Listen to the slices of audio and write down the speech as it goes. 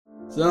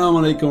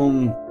Assalamu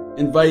alaikum.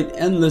 Invite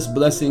endless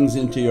blessings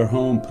into your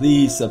home.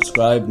 Please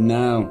subscribe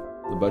now,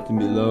 the button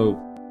below.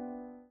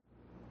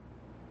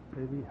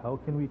 Sayyidi, how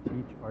can we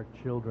teach our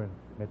children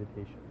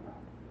meditation?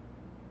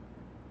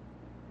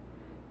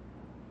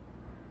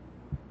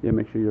 Yeah,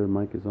 make sure your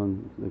mic is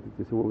on.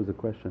 So what was the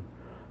question?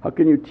 How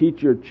can you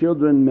teach your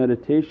children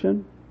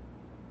meditation?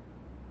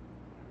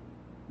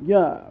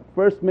 Yeah,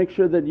 first make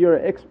sure that you're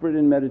an expert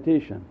in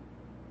meditation.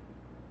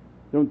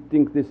 Don't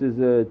think this is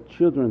a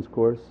children's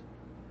course.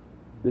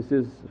 This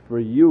is for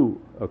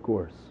you a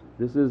course.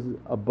 This is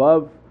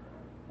above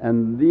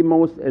and the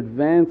most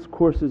advanced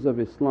courses of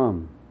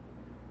Islam.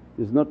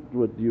 It's not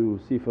what you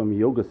see from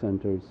yoga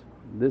centers.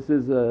 This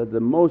is the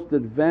most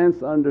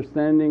advanced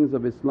understandings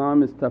of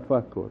Islam is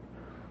tafakkur.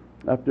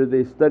 After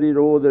they studied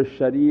all their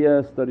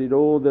sharia, studied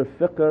all their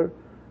fiqh,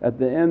 at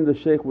the end the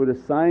shaykh would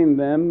assign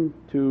them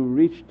to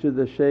reach to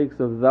the shaykhs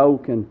of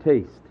dhawq and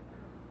taste.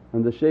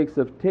 And the shaykhs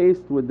of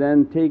taste would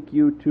then take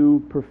you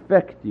to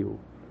perfect you.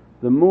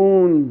 The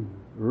moon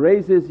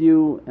raises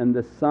you and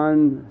the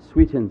sun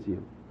sweetens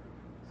you.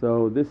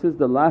 So this is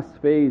the last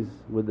phase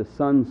where the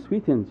sun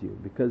sweetens you,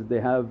 because they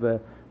have a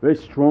very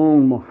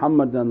strong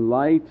Muhammadan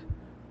light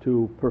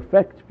to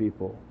perfect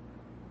people.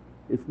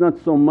 It's not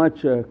so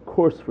much a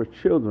course for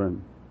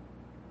children.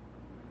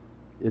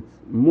 It's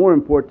more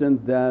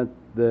important that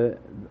the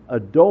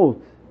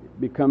adult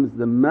becomes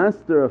the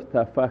master of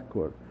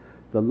tafakkur.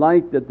 The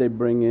light that they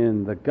bring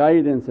in, the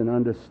guidance and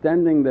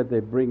understanding that they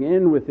bring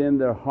in within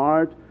their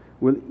heart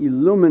will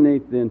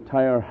illuminate the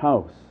entire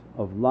house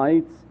of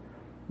lights,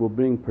 will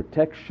bring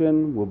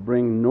protection, will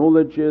bring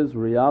knowledges,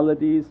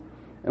 realities,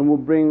 and will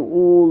bring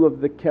all of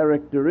the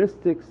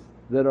characteristics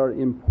that are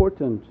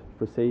important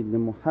for Sayyidina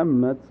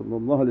Muhammad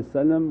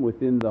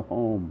within the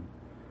home.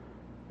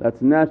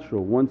 That's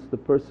natural. Once the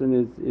person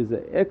is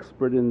an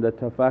expert in the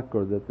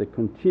tafakkur, that they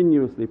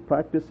continuously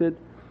practice it,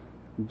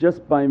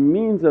 just by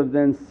means of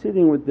then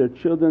sitting with their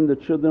children, the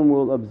children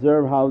will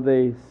observe how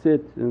they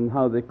sit and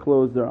how they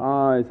close their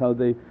eyes, how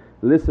they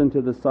listen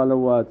to the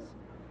salawats,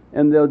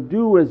 and they'll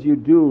do as you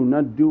do,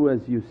 not do as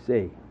you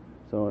say.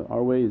 So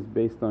our way is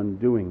based on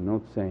doing,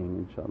 not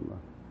saying, inshaAllah.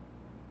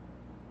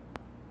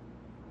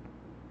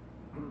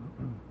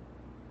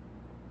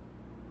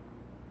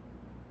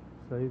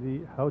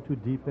 Sayyidi, how to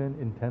deepen,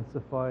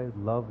 intensify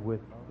love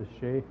with the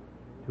shaykh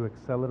to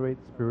accelerate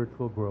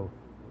spiritual growth?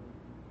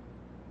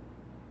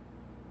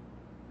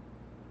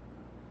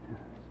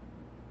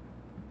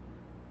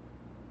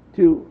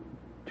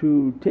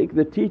 To take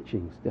the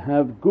teachings, to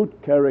have good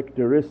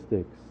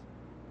characteristics,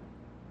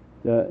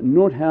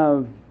 not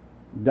have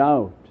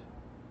doubt,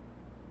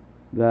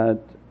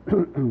 that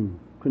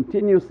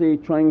continuously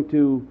trying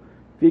to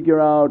figure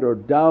out or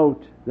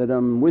doubt that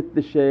I'm with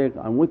the shaykh,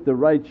 I'm with the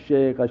right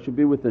shaykh, I should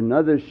be with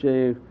another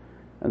shaykh,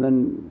 and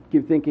then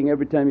keep thinking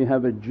every time you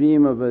have a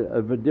dream of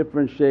a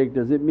different shaykh,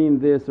 does it mean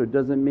this or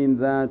does it mean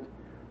that?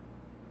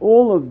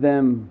 All of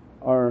them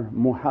are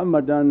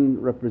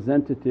Muhammadan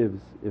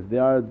representatives if they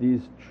are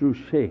these true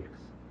shaykhs.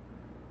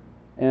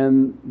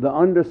 And the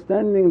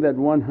understanding that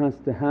one has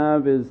to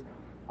have is,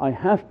 I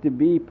have to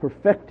be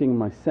perfecting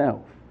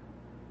myself.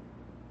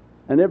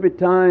 And every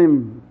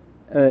time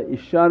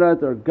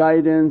isharat or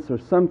guidance or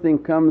something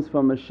comes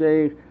from a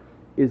shaykh,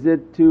 is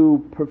it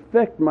to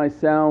perfect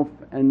myself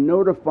and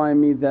notify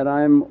me that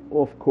I'm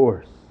off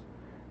course,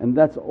 and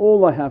that's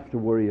all I have to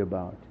worry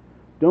about.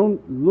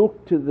 Don't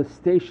look to the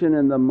station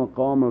and the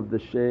maqam of the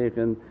shaykh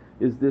and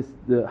is this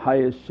the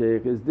highest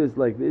shaykh, is this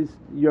like this.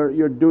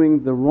 You're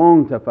doing the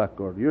wrong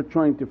tafakkur. You're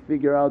trying to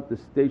figure out the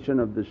station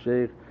of the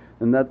shaykh,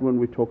 and that when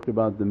we talked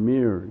about the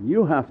mirror.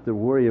 You have to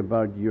worry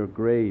about your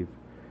grave,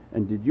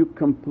 and did you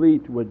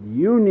complete what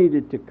you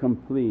needed to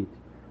complete?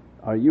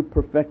 Are you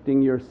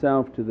perfecting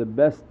yourself to the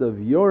best of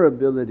your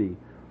ability?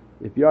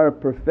 If you are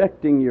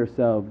perfecting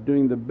yourself,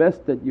 doing the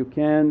best that you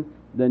can,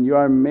 then you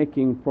are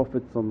making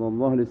Prophet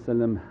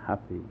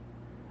happy,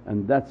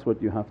 and that's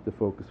what you have to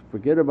focus.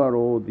 Forget about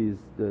all these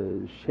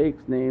the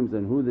shaykhs' names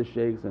and who the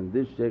shaykhs and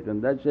this shaykh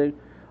and that shaykh.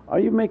 Are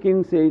you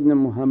making Sayyidina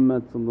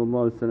Muhammad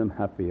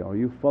happy? Are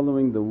you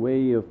following the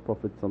way of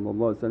Prophet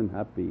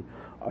happy?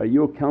 Are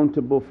you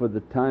accountable for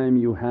the time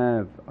you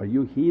have? Are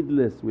you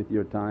heedless with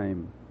your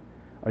time?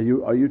 Are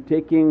you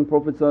taking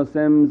Prophet's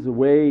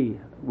way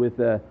with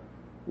a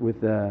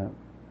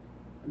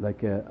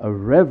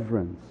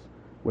reverence?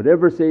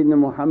 Whatever Sayyidina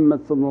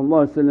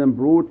Muhammad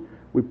brought,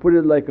 we put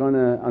it like on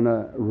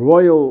a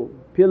royal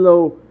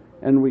pillow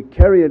and we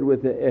carry it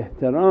with the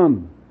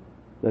ihtiram,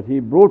 that he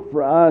brought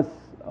for us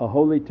a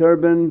holy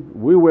turban.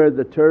 We wear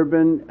the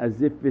turban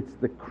as if it's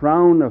the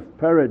crown of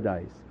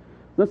paradise.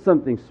 It's not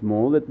something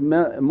small. It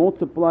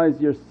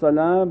multiplies your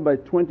salah by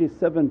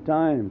 27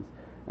 times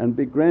and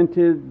be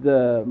granted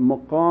the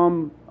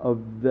maqam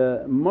of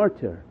the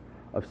martyr,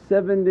 of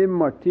 70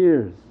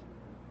 martyrs.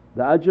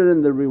 The ajr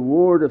and the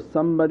reward of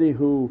somebody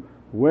who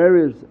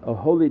wears a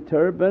holy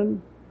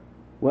turban,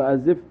 well,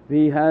 as if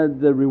he had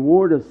the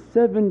reward of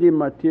 70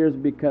 martyrs,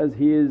 because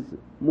he is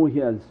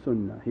muhyi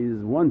al-sunnah. He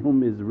is one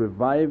whom is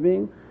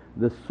reviving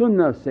the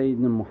sunnah of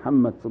Sayyidina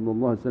Muhammad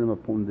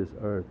upon this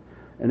earth.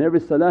 and every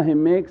salah he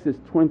makes is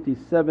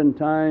 27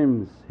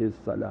 times his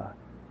salah.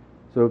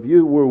 So if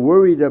you were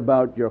worried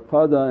about your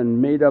qada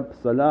and made up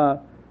salah,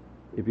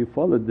 if you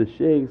followed the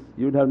shaykhs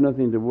you'd have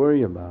nothing to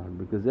worry about,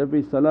 because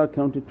every salah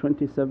counted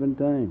 27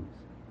 times.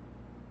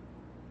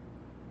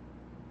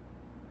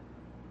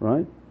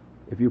 Right?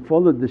 If you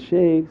followed the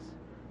shaykhs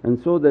and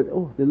saw that,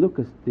 oh, they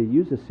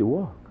use a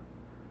siwak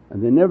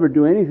and they never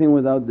do anything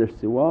without their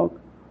siwak,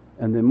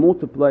 and they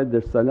multiplied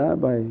their salah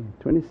by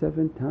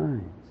 27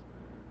 times,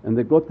 and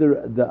they got the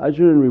ajr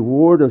and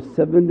reward of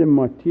 70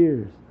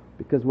 martyrs.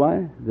 Because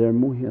why? They're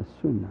muhya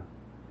sunnah.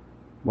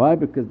 Why?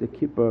 Because they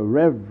keep a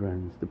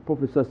reverence. The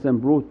Prophet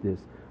wrote this.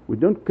 We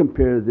don't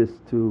compare this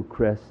to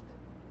crest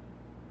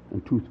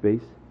and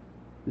toothpaste.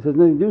 This has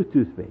nothing to do with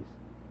toothpaste.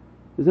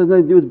 This has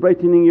nothing to do with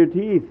brightening your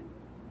teeth,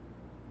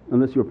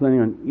 unless you're planning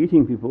on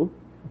eating people.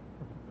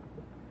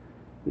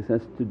 This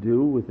has to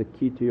do with the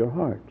key to your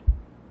heart.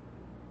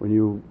 When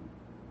you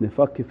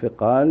nifaqi fi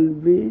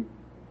qalbi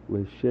wa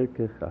shirk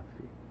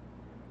khafi,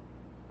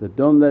 that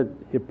don't let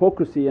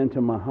hypocrisy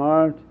enter my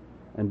heart,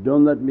 and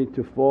don't let me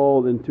to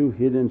fall into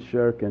hidden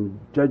shirk and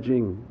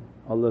judging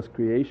Allah's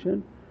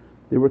creation.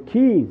 They were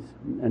keys,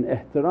 and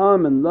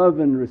ihtiram and love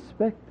and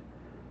respect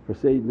for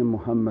Sayyidina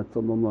Muhammad.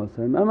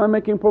 Am I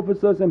making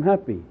Prophet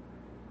happy?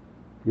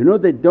 You know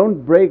they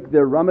don't break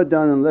their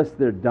Ramadan unless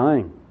they're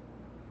dying,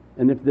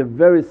 and if they're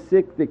very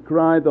sick they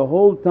cry the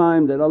whole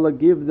time that Allah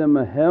give them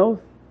a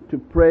health to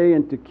pray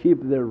and to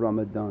keep their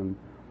Ramadan.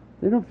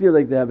 They don't feel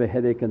like they have a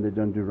headache and they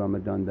don't do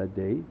Ramadan that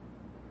day.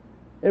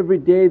 Every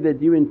day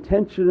that you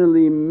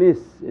intentionally miss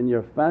in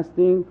your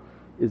fasting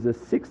is a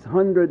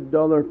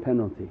 $600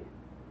 penalty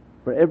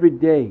for every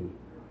day.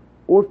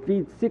 Or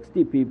feed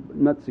 60 people,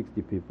 not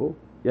 60 people,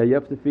 yeah, you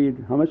have to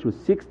feed how much? Was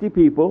 60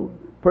 people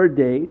per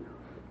day,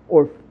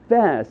 or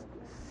fast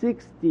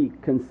 60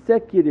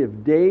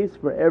 consecutive days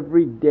for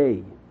every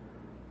day.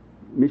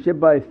 Misha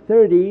by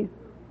 30,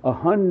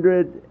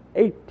 100,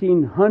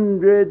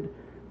 1800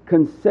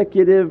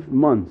 consecutive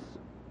months.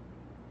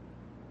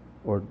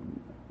 Or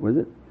was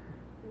it?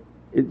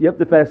 You have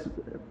to fast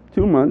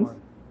 2 months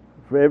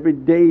for every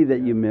day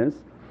that you miss.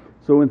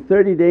 So in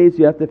 30 days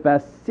you have to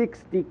fast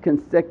 60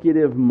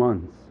 consecutive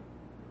months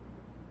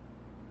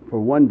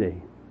for one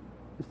day.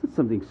 It's not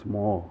something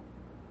small,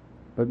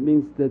 but it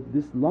means that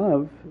this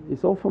love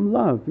is all from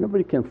love.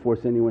 Nobody can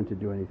force anyone to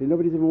do anything,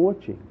 nobody's even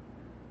watching.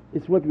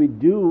 It's what we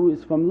do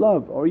is from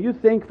love. Are you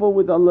thankful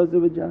with Allah?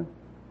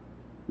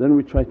 Then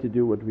we try to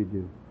do what we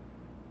do.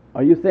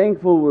 Are you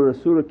thankful with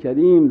Rasul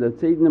Kareem that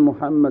Sayyidina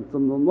Muhammad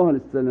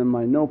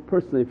I know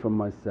personally from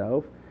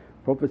myself,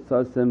 Prophet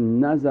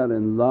nazar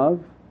and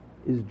love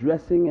is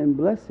dressing and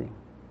blessing,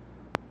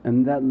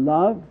 and that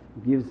love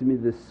gives me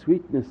the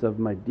sweetness of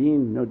my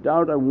deen. No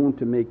doubt I want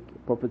to make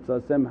Prophet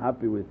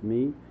happy with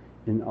me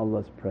in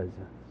Allah's presence.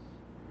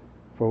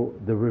 For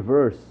the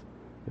reverse,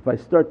 if I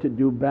start to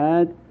do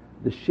bad,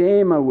 the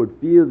shame I would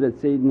feel that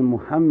Sayyidina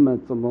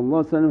Muhammad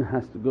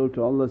has to go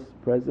to Allah's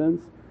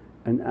presence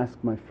and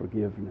ask my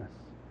forgiveness,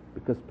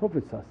 because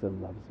Prophet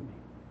loves me.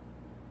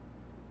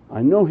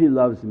 I know he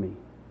loves me.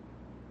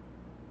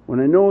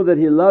 When I know that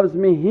he loves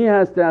me, he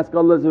has to ask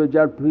Allah,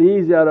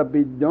 please Ya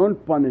Rabbi,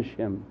 don't punish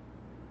him,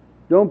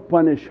 don't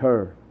punish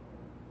her.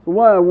 So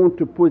why I want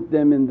to put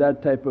them in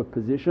that type of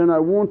position? I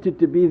want it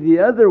to be the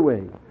other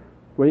way,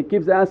 where he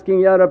keeps asking,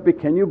 Ya Rabbi,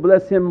 can you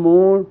bless him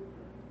more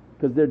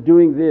because they're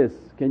doing this?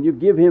 Can you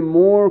give him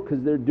more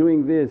because they're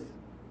doing this?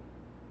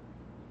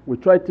 We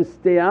try to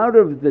stay out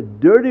of the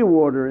dirty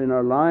water in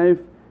our life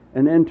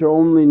and enter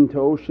only into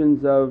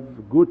oceans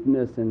of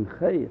goodness and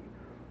khair,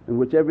 in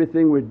which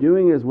everything we're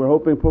doing is we're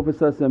hoping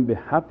Prophet be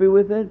happy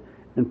with it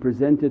and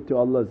present it to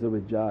Allah.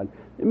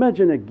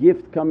 Imagine a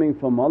gift coming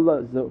from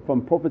Allah,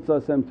 from Prophet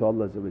to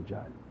Allah,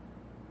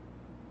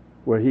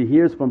 where he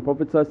hears from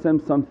Prophet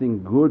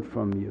something good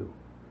from you.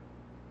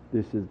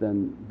 This is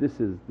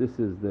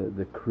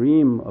the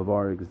cream of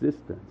our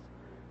existence.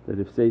 That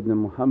if Sayyidina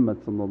Muhammad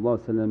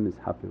is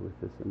happy with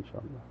this,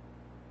 inshaAllah.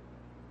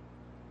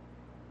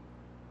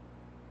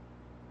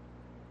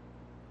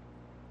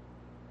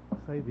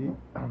 Sayyidi,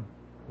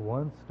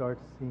 one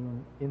starts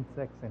seeing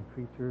insects and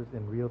creatures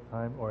in real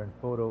time or in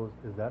photos,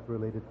 is that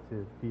related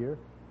to fear?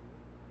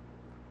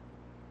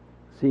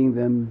 Seeing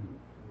them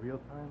in real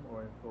time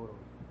or in photos?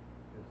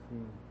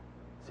 You're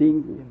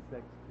seeing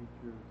insects,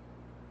 creatures?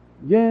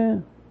 Yeah,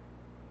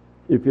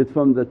 if it's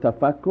from the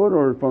tafakkur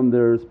or from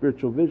their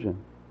spiritual vision.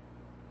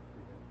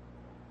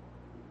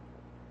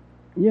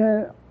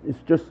 Yeah, it's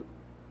just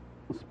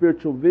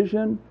spiritual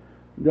vision.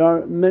 There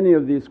are many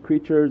of these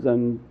creatures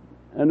and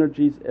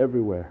energies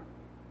everywhere.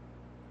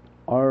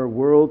 Our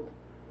world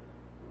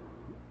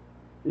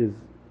is,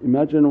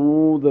 imagine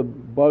all the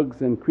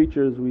bugs and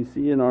creatures we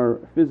see in our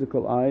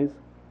physical eyes.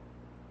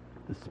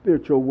 The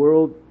spiritual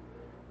world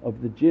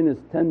of the jinn is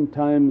 10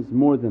 times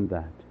more than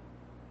that.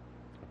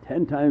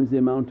 10 times the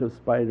amount of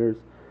spiders,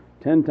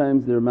 10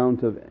 times the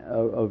amount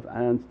of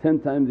ants, 10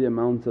 times the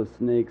amounts of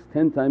snakes,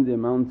 10 times the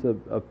amounts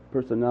of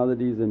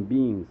personalities and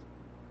beings.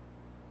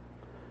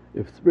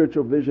 If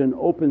spiritual vision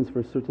opens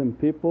for certain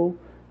people,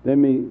 they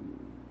may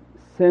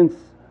sense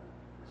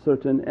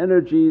certain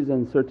energies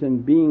and certain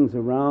beings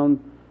around,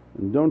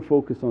 and don't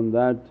focus on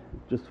that,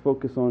 just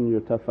focus on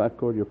your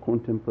tafakkur, your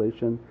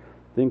contemplation.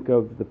 Think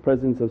of the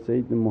presence of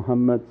Sayyidina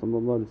Muhammad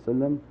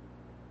and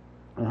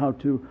how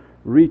to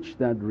reach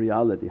that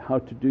reality, how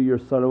to do your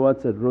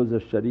salawats at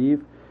Rawza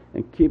Sharif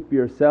and keep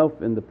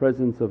yourself in the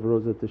presence of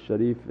Rawzat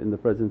Sharif, in the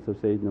presence of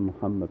Sayyidina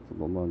Muhammad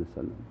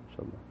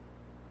inshaAllah.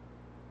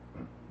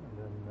 And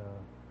then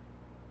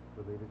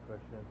related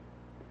question,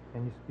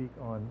 can you speak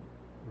on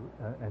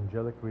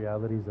angelic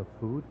realities of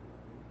food?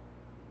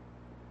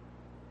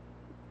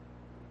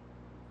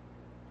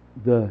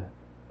 The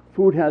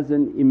food has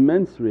an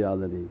immense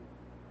reality,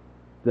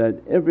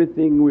 that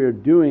everything we are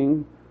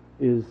doing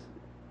is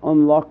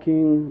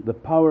unlocking the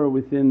power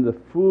within the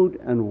food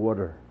and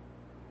water.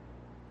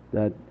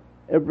 That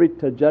every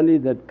tajalli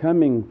that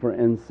coming for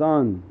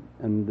insan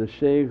and the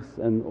shaykhs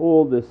and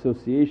all the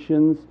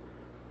associations,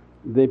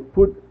 they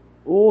put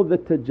all the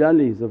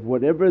tajallis of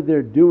whatever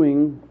they're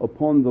doing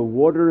upon the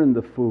water and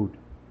the food,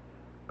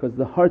 because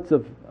the hearts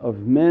of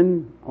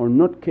men are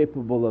not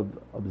capable of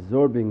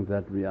absorbing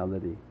that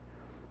reality.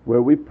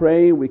 Where we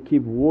pray we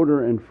keep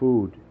water and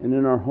food, and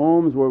in our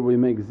homes where we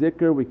make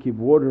zikr we keep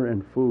water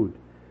and food.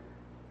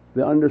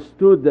 They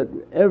understood that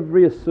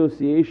every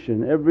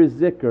association, every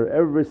zikr,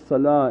 every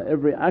salah,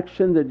 every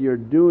action that you're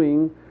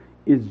doing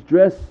is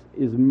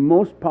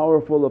most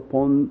powerful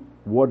upon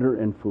water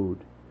and food.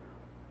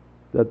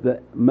 That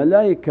the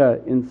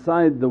malaika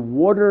inside the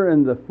water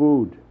and the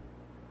food,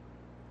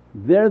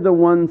 they're the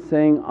ones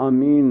saying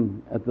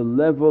Ameen at the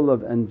level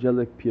of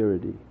angelic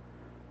purity.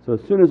 So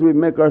as soon as we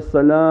make our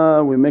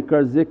salah, we make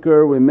our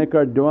zikr, we make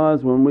our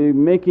du'as, when we're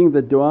making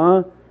the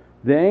du'a,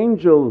 the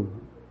angels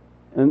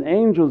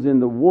in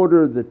the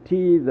water, the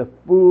tea, the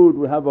food,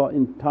 we have our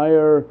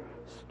entire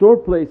store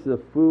place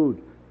of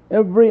food.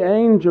 Every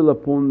angel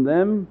upon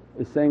them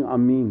is saying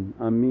Ameen,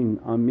 Ameen,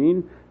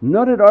 Ameen,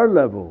 not at our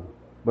level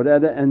but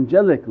at an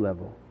angelic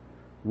level.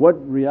 What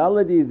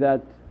reality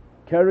that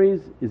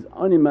carries is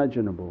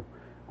unimaginable.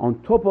 On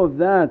top of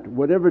that,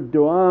 whatever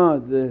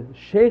du'a the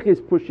shaykh is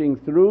pushing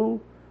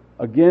through,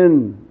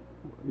 again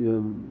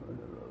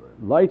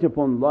light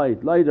upon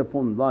light, light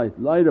upon light,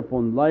 light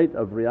upon light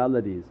of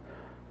realities.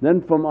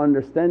 Then from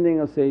understanding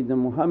of Sayyidina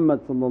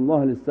Muhammad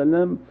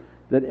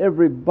that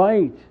every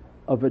bite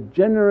of a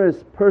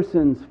generous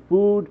person's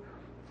food,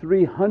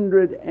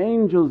 300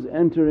 angels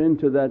enter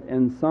into that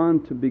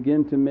insan to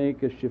begin to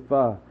make a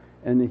shifa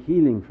and a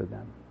healing for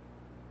them.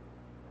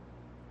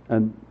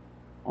 And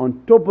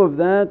on top of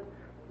that,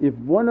 if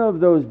one of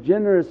those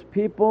generous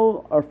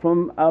people are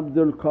from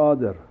Abdul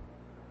Qadir,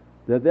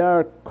 that they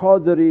are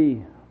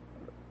Qadri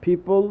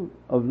people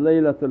of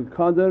Laylatul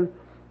Qadr,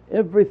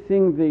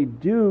 everything they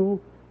do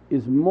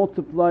is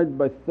multiplied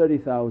by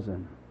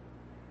 30,000.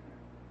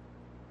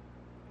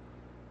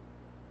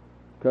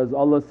 Because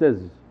Allah says,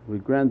 we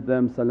grant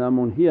them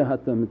Salamun hiya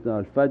hatta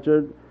mitla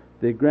al-fajr,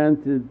 they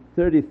granted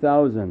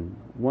 30,000,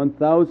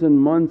 1,000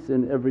 months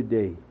in every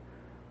day,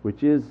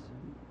 which is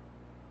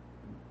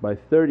by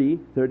 30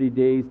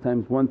 days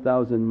times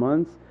 1,000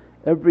 months.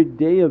 Every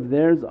day of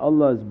theirs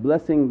Allah is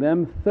blessing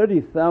them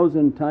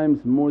 30,000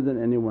 times more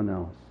than anyone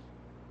else.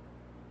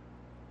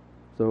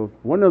 So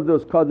if one of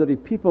those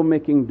Qadri people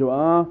making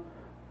du'a,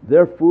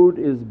 their food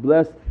is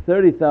blessed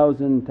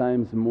 30,000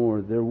 times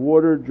more, their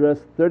water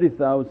dressed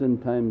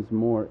 30,000 times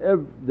more,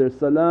 their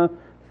salah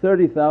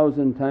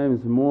 30,000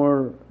 times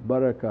more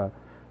barakah,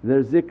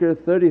 their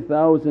zikr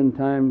 30,000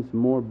 times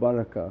more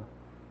barakah.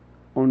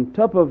 On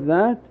top of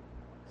that,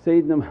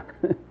 Sayyidina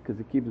because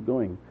it keeps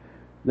going,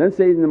 then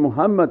Sayyidina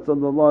Muhammad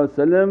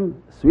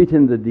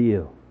sweetened the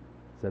deal.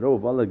 Said, oh,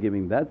 if Allah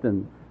giving that,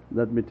 then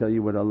let me tell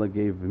you what Allah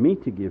gave me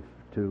to give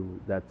to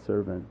that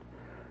servant.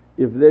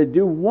 If they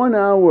do 1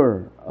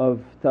 hour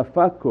of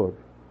tafakkur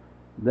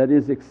that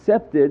is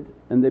accepted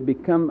and they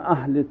become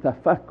ahli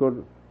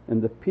tafakkur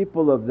and the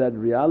people of that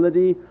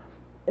reality,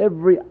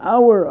 every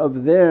hour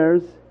of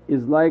theirs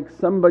is like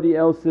somebody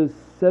else's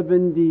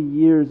 70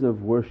 years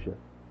of worship.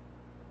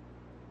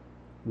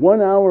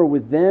 1 hour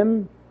with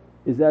them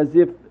is as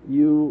if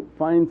you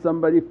find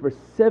somebody for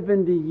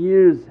 70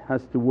 years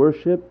has to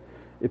worship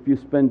if you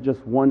spend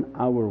just 1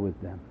 hour with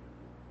them.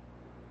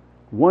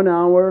 1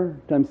 hour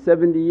times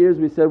 70 years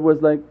we said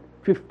was like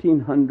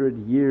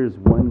 1500 years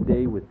one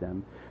day with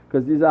them.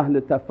 Because these Ahl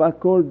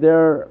Tafakkur,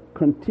 they're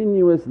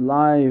continuous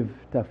live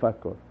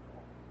tafakkur.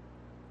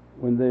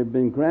 When they've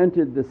been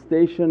granted the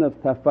station of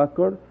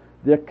tafakkur,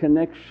 their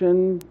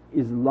connection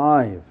is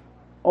live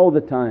all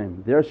the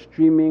time, they're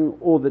streaming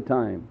all the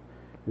time.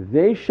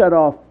 They shut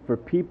off for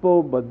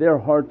people but their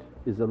heart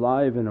is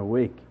alive and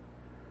awake,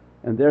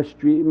 and they're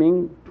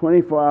streaming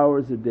 24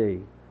 hours a day.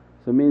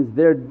 So it means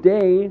their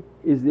day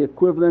is the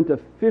equivalent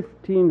of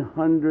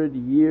 1500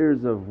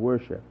 years of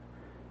worship.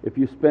 If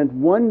you spend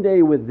 1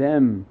 day with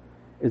them,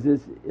 is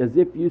as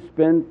if you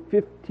spend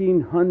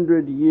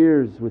 1500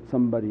 years with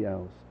somebody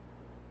else.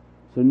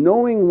 So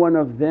knowing one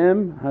of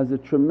them has a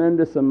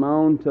tremendous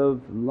amount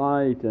of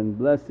light and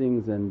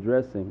blessings and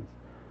dressings.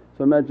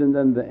 So imagine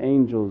then the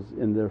angels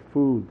in their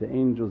food, the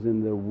angels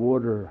in their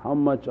water, how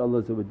much Allah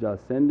is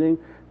sending.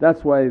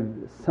 That's why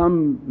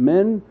some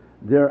men,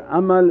 their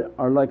amal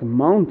are like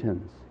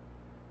mountains.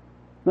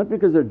 Not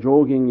because they're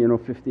jogging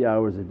 50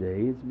 hours a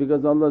day, it's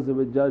because Allah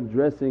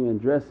dressing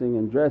and dressing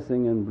and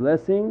dressing and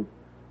blessing,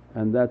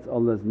 and that's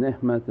Allah's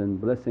ni'mat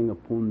and blessing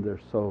upon their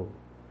soul.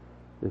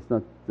 It's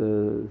not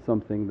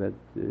something that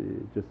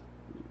just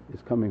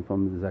is coming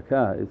from the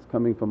zakah, it's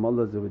coming from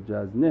Allah's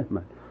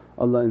ni'mat.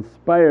 Allah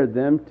inspired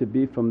them to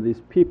be from these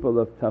people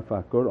of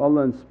tafakkur,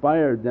 Allah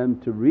inspired them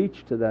to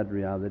reach to that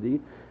reality,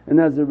 and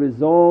as a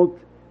result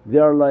they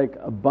are like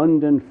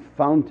abundant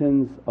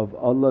fountains of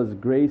Allah's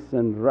grace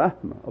and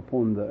rahmah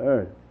upon the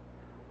earth.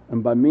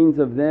 And by means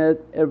of that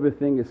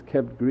everything is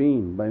kept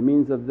green, by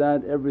means of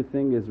that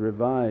everything is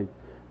revived,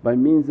 by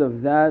means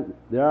of that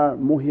there are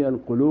muhyi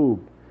al-qulub.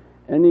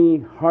 Any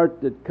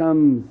heart that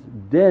comes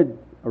dead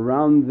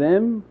around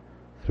them,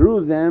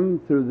 through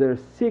their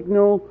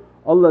signal,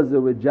 Allah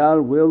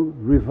will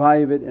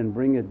revive it and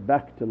bring it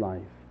back to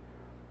life.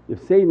 If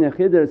Sayyidina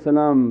Khidr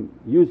salam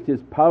used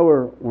his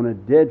power on a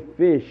dead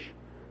fish,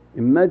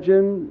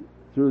 imagine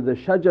through the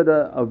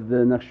shajara of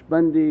the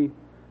Naqshbandi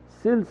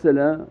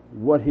silsila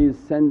what he's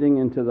sending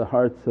into the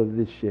hearts of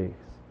these shaykhs.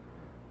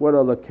 What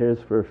Allah cares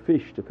for a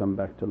fish to come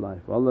back to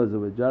life. Allah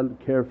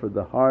care for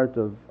the heart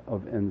of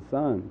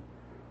insan,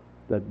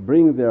 that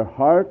bring their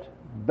heart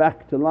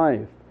back to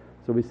life.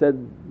 So we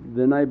said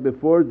the night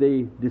before,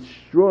 they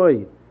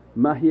destroy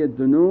Mahiya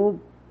Dunub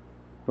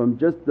from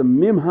just the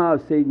mimha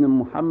of Sayyidina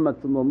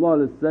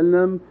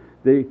Muhammad,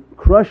 they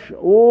crush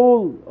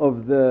all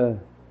of the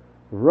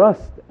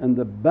rust and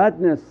the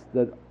badness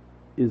that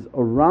is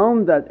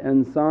around that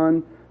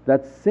insan.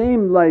 That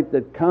same light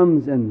that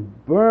comes and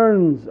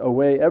burns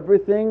away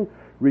everything,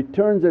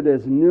 returns it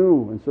as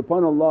new. And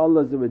subhanAllah,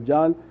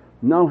 Allah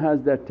now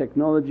has that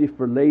technology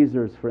for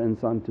lasers for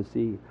insan to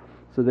see.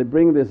 So they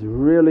bring this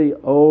really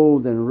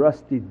old and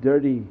rusty,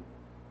 dirty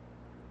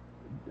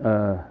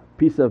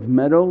piece of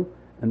metal,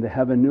 and they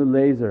have a new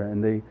laser,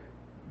 and they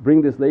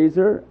bring this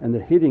laser and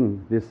they're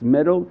hitting this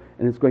metal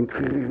and it's going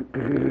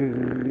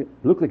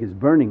look like it's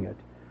burning it.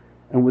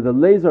 And with a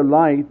laser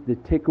light they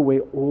take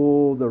away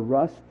all the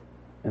rust,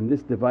 and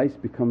this device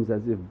becomes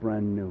as if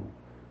brand new.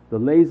 The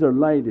laser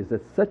light is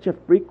at such a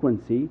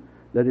frequency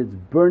that it's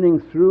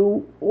burning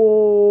through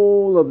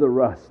all of the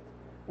rust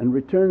and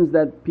returns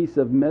that piece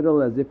of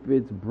metal as if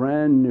it's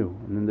brand new,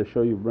 and then they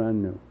show you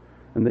brand new.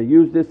 And they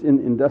use this in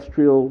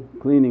industrial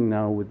cleaning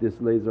now with this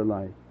laser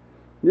light.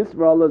 This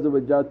for Allah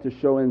to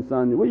show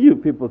insan, well, you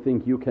people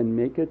think you can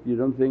make it, you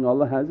don't think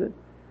Allah has it?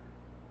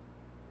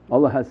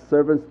 Allah has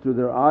servants through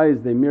their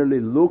eyes, they merely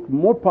look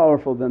more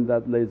powerful than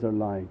that laser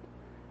light,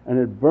 and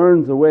it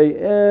burns away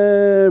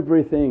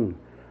everything.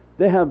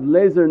 They have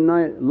laser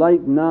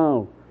light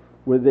now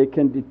where they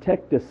can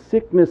detect a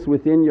sickness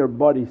within your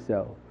body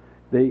cell.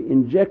 They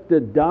inject a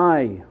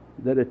dye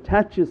that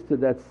attaches to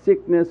that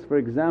sickness, for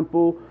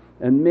example,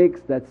 and makes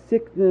that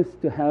sickness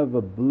to have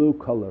a blue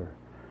color.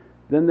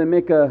 Then they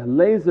make a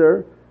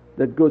laser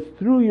that goes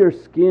through your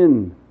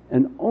skin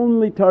and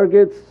only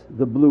targets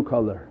the blue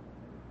color.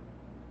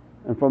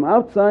 And from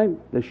outside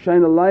they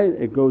shine a light,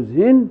 it goes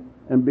in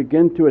and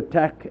begin to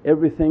attack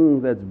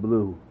everything that's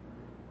blue.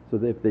 So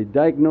that if they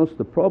diagnose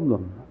the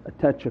problem,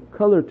 attach a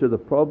color to the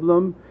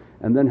problem,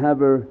 and then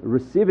have a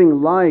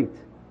receiving light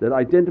that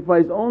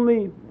identifies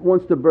only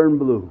wants to burn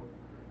blue.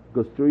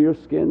 Goes through your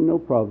skin, no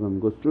problem.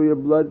 Goes through your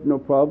blood, no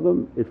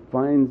problem. It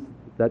finds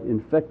that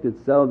infected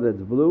cell that's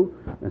blue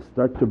and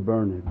start to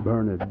burn it,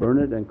 burn it, burn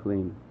it and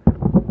clean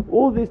it.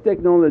 All these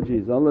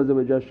technologies Allah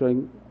is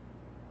showing.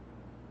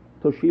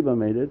 Toshiba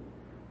made it.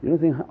 You don't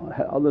think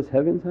Allah's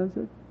heavens has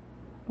it?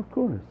 Of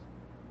course.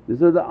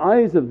 These are the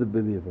eyes of the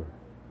believer.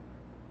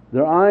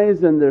 Their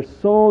eyes and their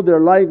soul, their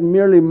light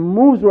merely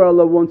moves where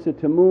Allah wants it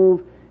to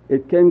move.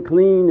 It can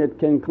clean, it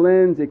can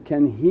cleanse, it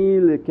can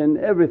heal, it can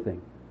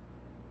everything.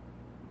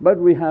 But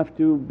we have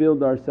to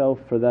build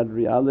ourselves for that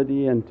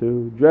reality and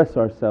to dress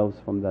ourselves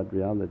from that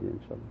reality,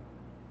 inshaAllah.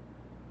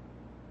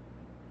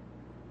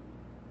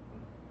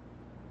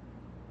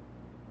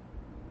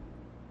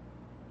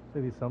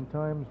 Maybe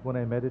sometimes when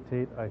I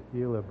meditate I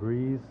feel a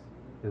breeze.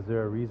 Is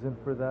there a reason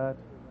for that?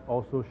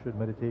 Also, should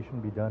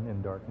meditation be done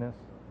in darkness?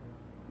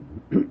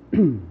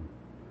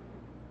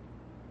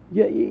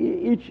 Yeah,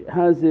 each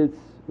has its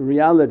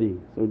reality,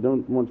 so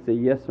don't want to say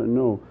yes or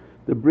no.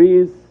 The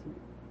breeze,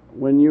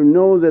 when you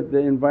know that the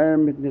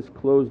environment is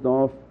closed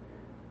off,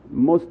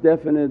 most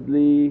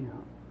definitely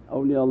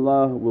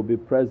awliyaullah will be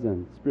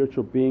present,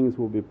 spiritual beings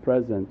will be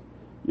present.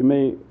 You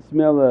may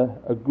smell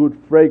a good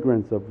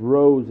fragrance of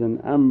rose and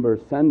amber,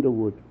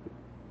 sandalwood,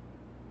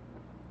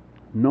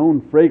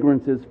 known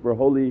fragrances for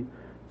holy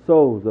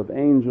souls of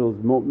angels,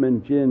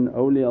 mu'min, jinn,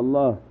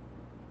 awliyaullah.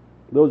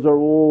 Those are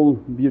all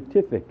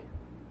beatific,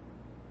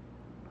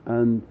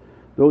 and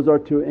those are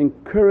to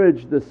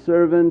encourage the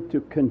servant to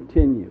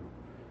continue.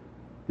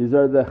 These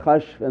are the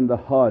khashf and the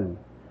hal,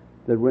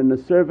 that when the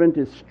servant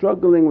is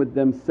struggling with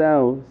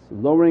themselves,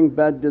 lowering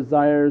bad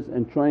desires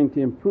and trying to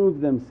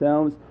improve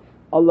themselves,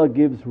 Allah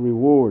gives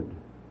reward.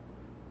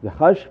 The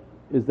kashf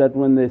is that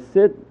when they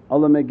sit,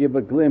 Allah may give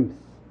a glimpse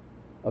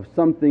of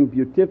something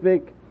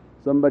beatific.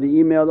 Somebody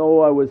emailed,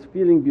 oh, I was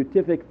feeling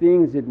beatific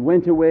things, it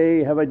went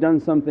away, have I done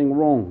something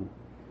wrong?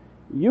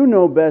 You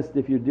know best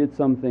if you did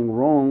something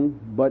wrong,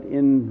 but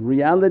in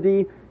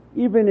reality,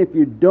 even if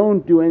you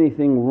don't do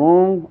anything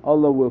wrong,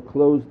 Allah will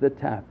close the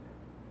tap.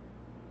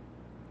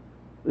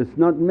 It's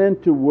not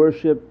meant to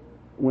worship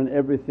when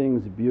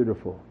everything's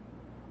beautiful.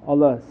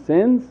 Allah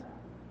sends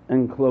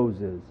and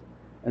closes,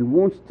 and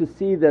wants to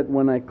see that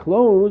when I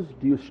close,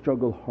 do you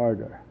struggle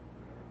harder?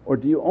 Or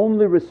do you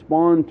only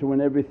respond to when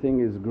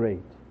everything is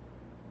great?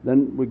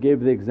 Then we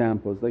gave the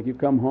examples, like you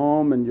come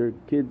home and your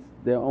kids,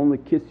 they only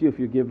kiss you if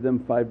you give them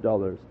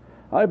 $5.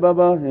 Hi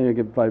Baba, here you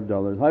give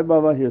 $5. Hi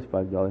Baba, here's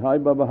 $5. Hi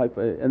Baba, high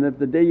five. And if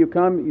the day you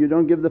come you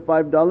don't give the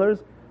 $5,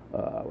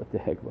 what the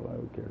heck Baba,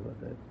 who cares about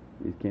that?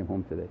 He came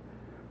home today.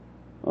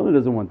 Allah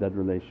doesn't want that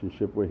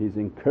relationship where He's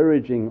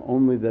encouraging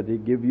only that He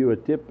give you a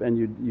tip and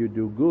you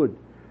do good.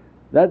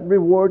 That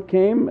reward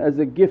came as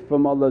a gift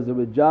from Allah.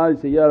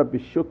 He say, Ya Rabbi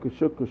shukr,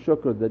 shukr,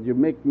 shukr, that you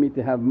make me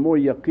to have more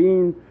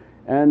yaqeen,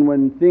 and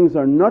when things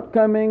are not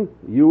coming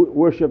you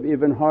worship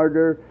even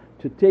harder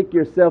to take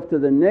yourself to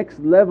the next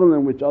level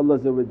in which Allah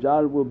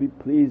will be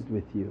pleased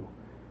with you.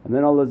 And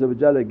then Allah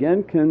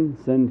again can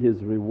send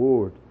His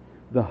reward.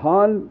 The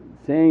hal,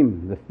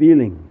 same, the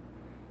feeling.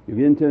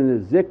 You enter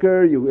the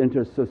zikr, you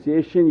enter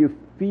association, you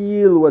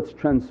feel what's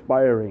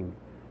transpiring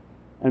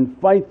and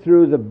fight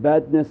through the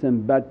badness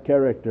and bad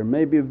character.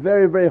 Maybe a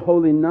very, very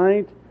holy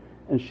night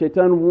and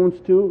shaitan wants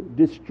to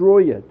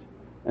destroy it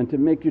and to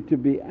make you to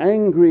be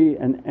angry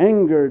and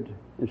angered,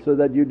 and so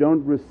that you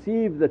don't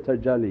receive the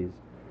tajallis.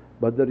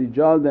 But the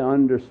rijal, they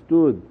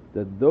understood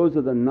that those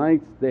are the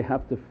nights they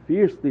have to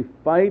fiercely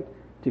fight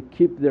to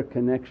keep their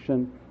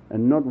connection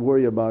and not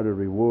worry about a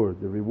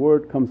reward. The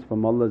reward comes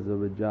from Allah.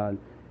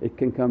 It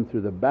can come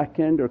through the back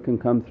end or can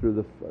come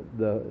through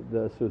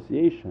the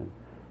association.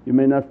 You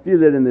may not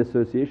feel it in the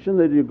association,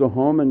 later you go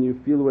home and you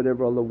feel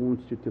whatever Allah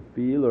wants you to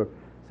feel or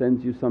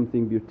sends you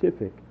something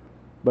beatific.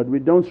 But we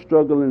don't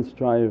struggle and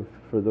strive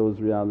for those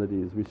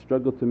realities, we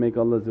struggle to make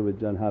Allah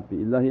happy.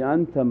 Ilahi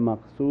anta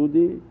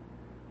maqsoodi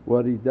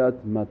wa ridat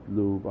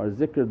matloob. Our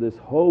zikr this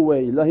whole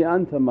way, Ilahi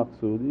anta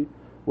maqsoodi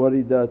wa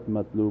ridat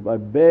matloob. I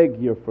beg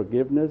your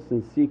forgiveness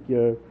and seek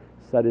your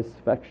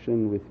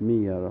satisfaction with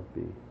me, Ya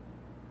Rabbi.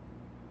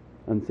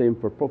 And same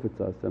for Prophet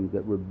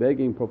that we're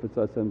begging Prophet's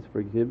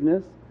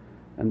forgiveness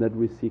and that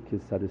we seek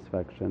his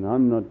satisfaction.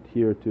 I'm not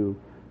here to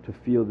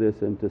feel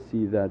this and to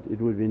see that.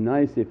 It would be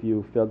nice if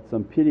you felt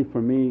some pity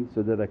for me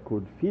so that I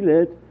could feel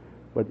it,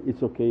 but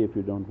it's okay if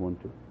you don't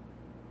want to.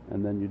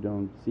 And then you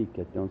don't seek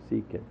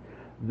it.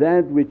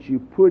 That which you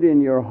put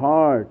in your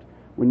heart,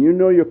 when you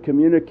know your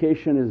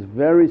communication is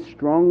very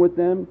strong with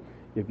them,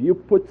 if you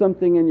put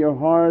something in your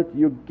heart,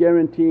 you're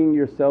guaranteeing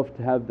yourself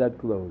to have that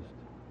closed.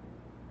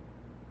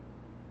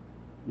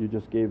 You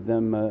just gave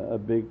them a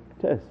big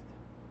test.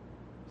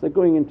 It's like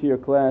going into your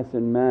class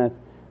in math,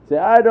 say,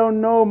 I don't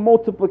know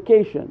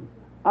multiplication,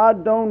 I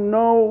don't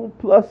know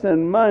plus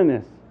and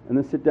minus, and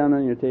then sit down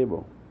on your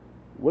table.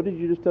 What did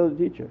you just tell the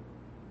teacher?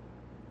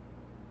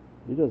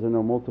 He doesn't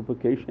know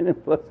multiplication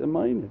and plus and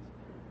minus.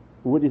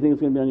 What do you think is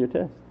going to be on your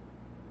test?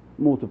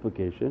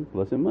 Multiplication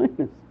plus and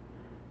minus.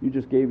 You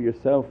just gave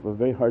yourself a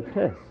very hard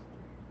test.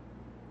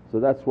 So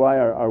that's why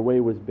our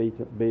way was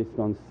based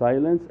on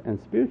silence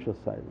and spiritual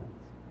silence.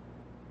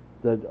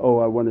 That, oh,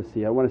 I want to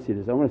see this, I want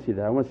to see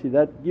that, I want to see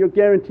that. You're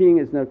guaranteeing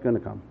it's not going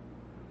to come.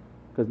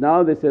 Because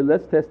now they say,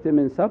 let's test him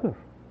in sabr.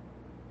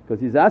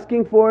 Because he's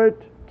asking for it,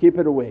 keep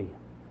it away.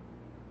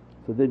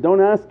 So they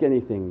don't ask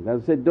anything.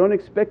 As I said, don't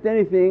expect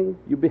anything,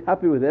 you'll be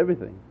happy with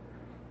everything.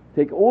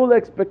 Take all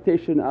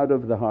expectation out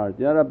of the heart.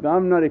 Ya Rabbi,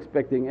 I'm not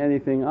expecting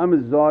anything, I'm a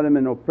zalim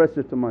and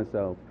oppressor to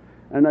myself,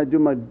 and I do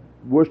my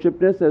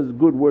worshipness as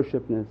good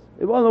worshipness.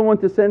 If Allah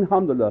wants to send,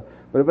 alhamdulillah.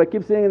 But if I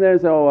keep saying there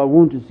and say, oh, I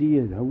want to see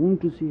it, I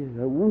want to see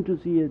it, I want to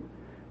see it,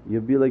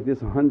 you'll be like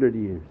this 100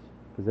 years.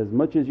 Because as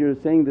much as you're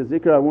saying the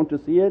zikr, I want to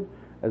see it,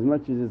 as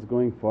much as it's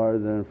going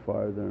farther and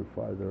farther and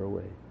farther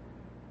away.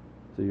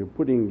 So you're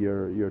putting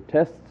your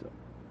tests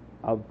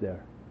out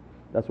there.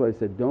 That's why I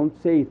said, don't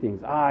say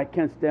things, I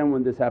can't stand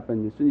when this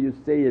happened. As soon as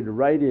you say it,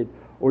 write it,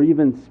 or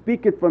even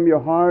speak it from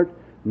your heart,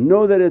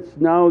 know that it's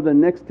now the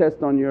next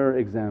test on your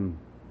exam.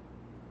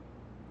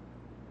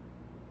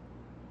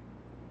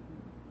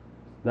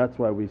 That's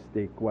why we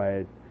stay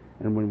quiet,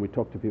 and when we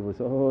talk to people we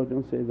say, oh,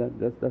 don't say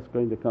that, that's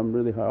going to come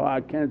really hard. Oh, I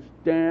can't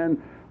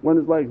stand when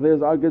it's like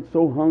this, I get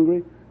so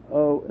hungry.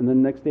 Oh, and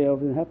then next day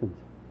everything happens.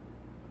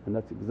 And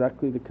that's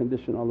exactly the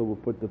condition Allah will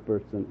put the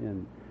person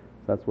in.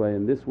 That's why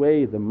in this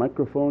way the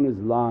microphone is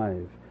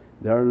live.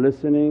 They are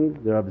listening,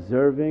 they're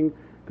observing,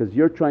 because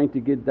you're trying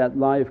to get that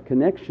live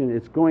connection.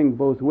 It's going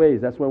both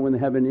ways. That's why when they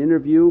have an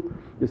interview,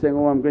 you're saying,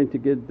 oh, I'm going to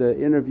get the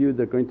interview,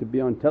 they're going to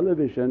be on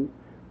television.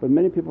 But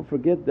many people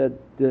forget that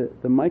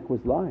the mic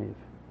was live.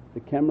 The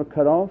camera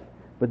cut off,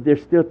 but they're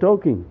still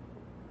talking.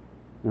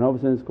 And all of a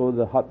sudden it's called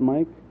the hot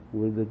mic,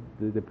 where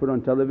they put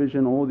on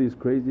television all these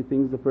crazy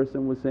things the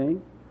person was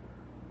saying.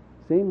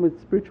 Same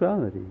with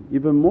spirituality,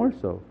 even more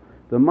so.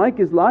 The mic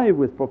is live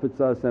with Prophet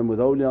ﷺ, with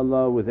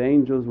awliyaullah, with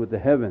angels, with the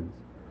heavens.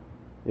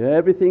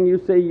 Everything you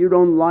say you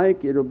don't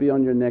like, it'll be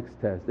on your next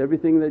test.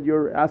 Everything that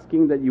you're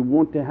asking that you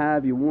want to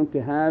have,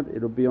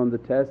 it'll be on the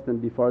test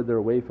and be farther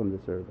away from the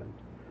servant.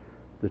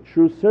 The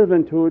true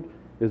servanthood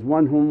is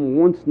one who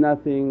wants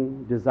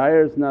nothing,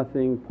 desires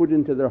nothing, put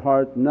into their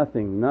heart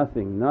nothing,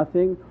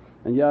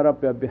 and Ya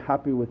Rabbi, I'll be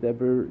happy with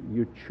whatever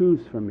you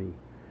choose for me.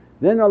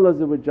 Then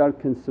Allah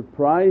can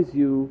surprise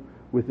you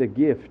with a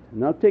gift.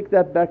 Now take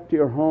that back to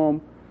your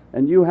home,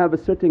 and you have a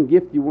certain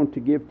gift you want to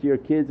give to your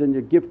kids, and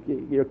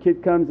your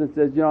kid comes and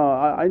says,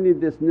 I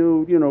need this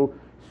new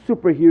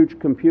super huge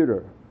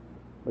computer.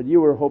 But you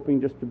were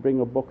hoping just to bring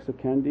a box of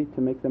candy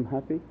to make them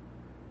happy.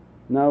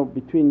 Now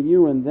between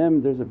you and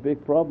them there's a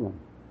big problem,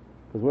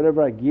 because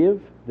whatever I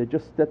give, they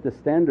just set the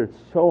standard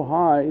so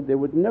high they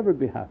would never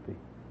be happy.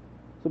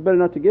 So better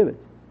not to give it.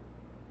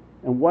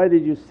 And why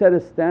did you set a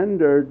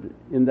standard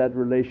in that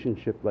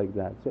relationship like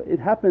that? So it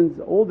happens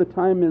all the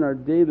time in our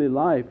daily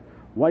life.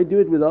 Why do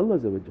it with Allah?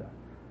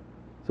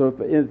 So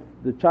if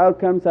the child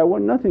comes, I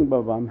want nothing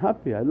Baba, I'm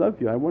happy, I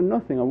love you, I want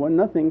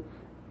nothing.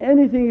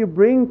 Anything you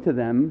bring to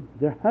them,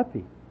 they're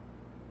happy.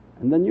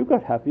 And then you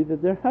got happy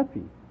that they're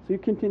happy. So you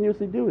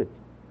continuously do it.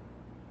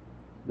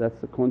 That's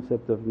the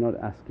concept of not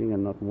asking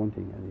and not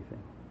wanting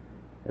anything.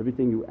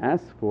 Everything you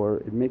ask for,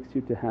 it makes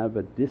you to have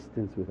a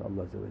distance with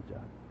Allah.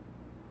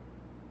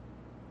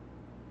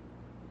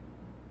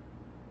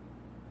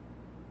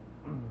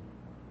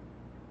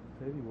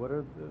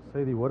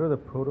 Sayyidi, what are the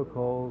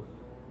protocols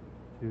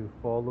to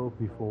follow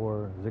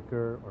before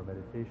zikr or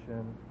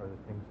meditation? Are there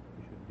things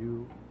we should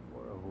do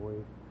or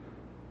avoid?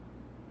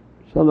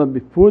 InshaAllah,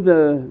 before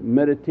the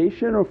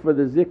meditation or for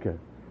the zikr?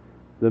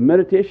 The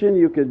meditation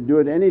you can do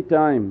it any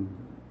time,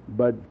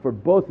 but for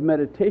both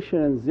meditation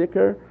and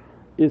zikr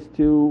is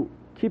to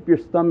keep your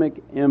stomach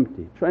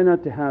empty. Try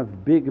not to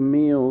have big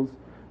meals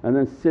and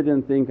then sit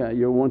and think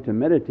you want to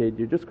meditate.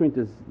 You're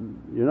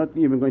not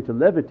even going to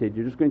levitate,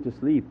 you're just going to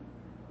sleep.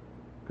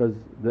 Because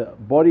the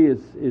body is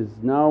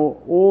now,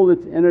 all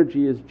its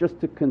energy is just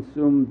to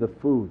consume the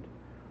food,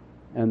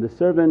 and the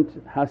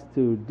servant has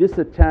to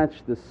disattach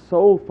the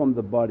soul from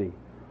the body.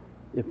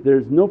 If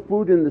there's no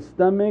food in the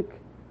stomach,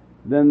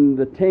 then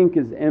the tank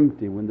is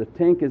empty. When the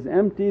tank is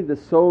empty, the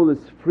soul is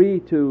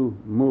free to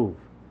move,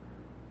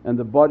 and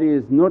the body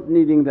is not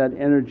needing that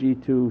energy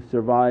to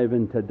survive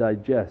and to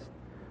digest.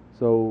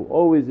 So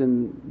always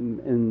in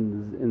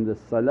the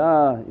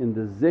salah, in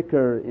the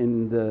zikr,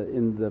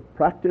 in the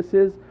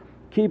practices,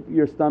 keep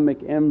your stomach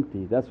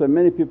empty. That's why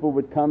many people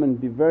would come and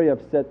be very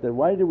upset that,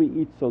 why do we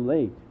eat so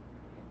late?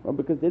 Well,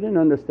 because they didn't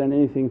understand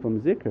anything from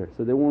zikr,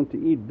 so they want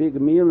to eat big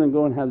meal and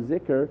go and have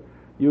zikr.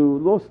 You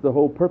lost the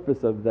whole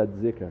purpose of that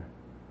zikr.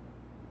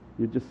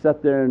 You just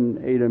sat there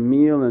and ate a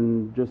meal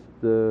and just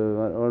I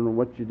don't know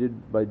what you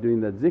did by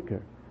doing that zikr.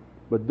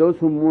 But those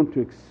who want to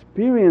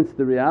experience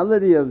the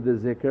reality of the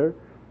zikr,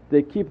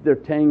 they keep their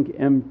tank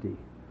empty.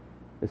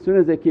 As soon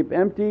as they keep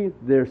empty,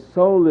 their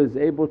soul is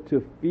able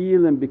to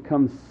feel and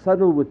become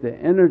subtle with the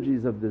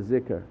energies of the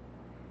zikr.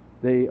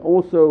 They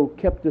also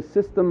kept a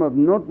system of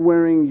not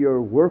wearing your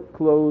work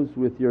clothes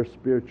with your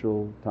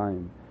spiritual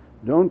time.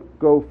 Don't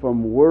go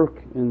from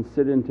work and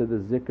sit into the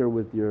zikr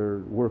with your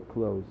work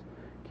clothes.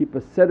 Keep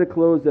a set of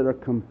clothes that are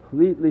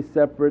completely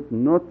separate,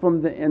 not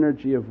from the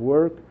energy of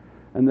work,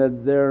 and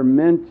that they're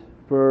meant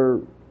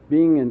for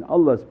being in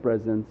Allah's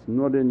presence,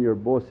 not in your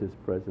boss's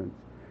presence.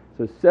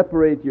 So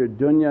separate your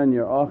dunya and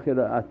your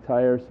akhirah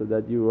attire so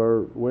that you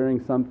are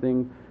wearing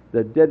something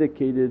that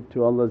dedicated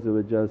to Allah's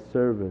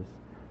service.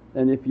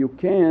 And if you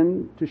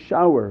can, to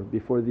shower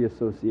before the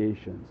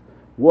associations.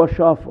 Wash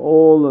off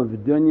all of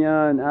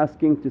dunya and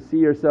asking to see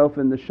yourself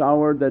in the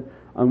shower that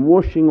I'm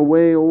washing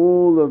away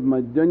all of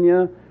my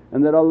dunya,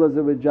 and that Allah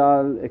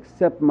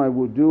accept my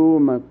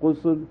wudu, my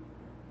ghusl,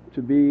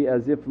 to be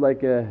as if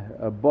like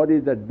a body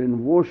that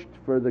been washed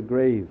for the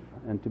grave,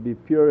 and to be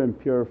pure and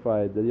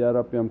purified. That, Ya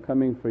Rabbi, I'm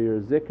coming for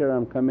your zikr,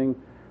 I'm coming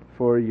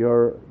for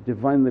your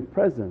Divinely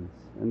presence.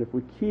 And if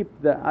we keep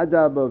the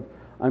adab of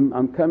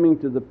I'm coming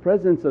to the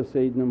presence of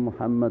Sayyidina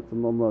Muhammad,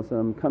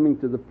 I'm coming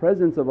to the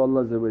presence of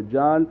Allah,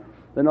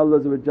 then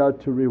Allah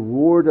to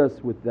reward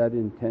us with that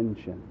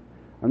intention.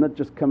 I'm not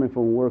just coming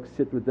from work,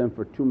 sit with them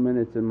for 2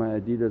 minutes in my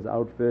Adidas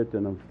outfit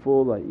and I'm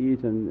full, I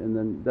eat and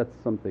then that's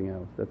something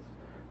else.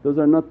 Those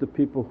are not the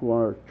people who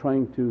are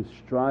trying to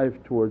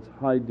strive towards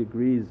high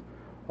degrees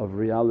of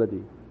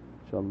reality,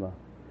 inshaAllah.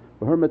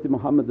 Bi hurmati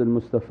Muhammad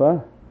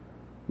al-Mustafa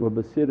wa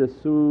basir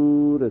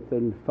Surat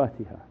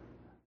al-Fatiha.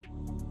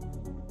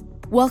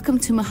 Welcome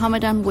to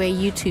Muhammadan Way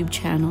YouTube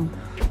channel,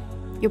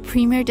 your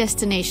premier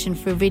destination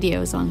for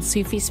videos on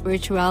Sufi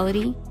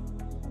spirituality,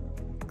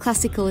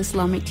 classical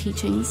Islamic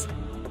teachings,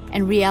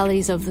 and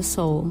realities of the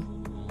soul.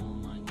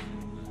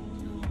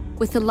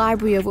 With a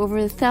library of over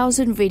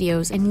 1,000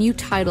 videos and new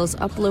titles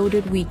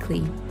uploaded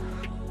weekly.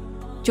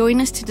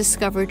 Join us to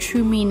discover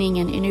true meaning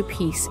and inner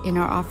peace in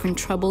our often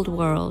troubled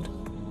world.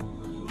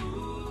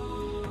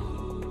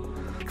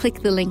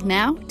 Click the link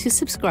now to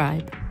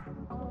subscribe.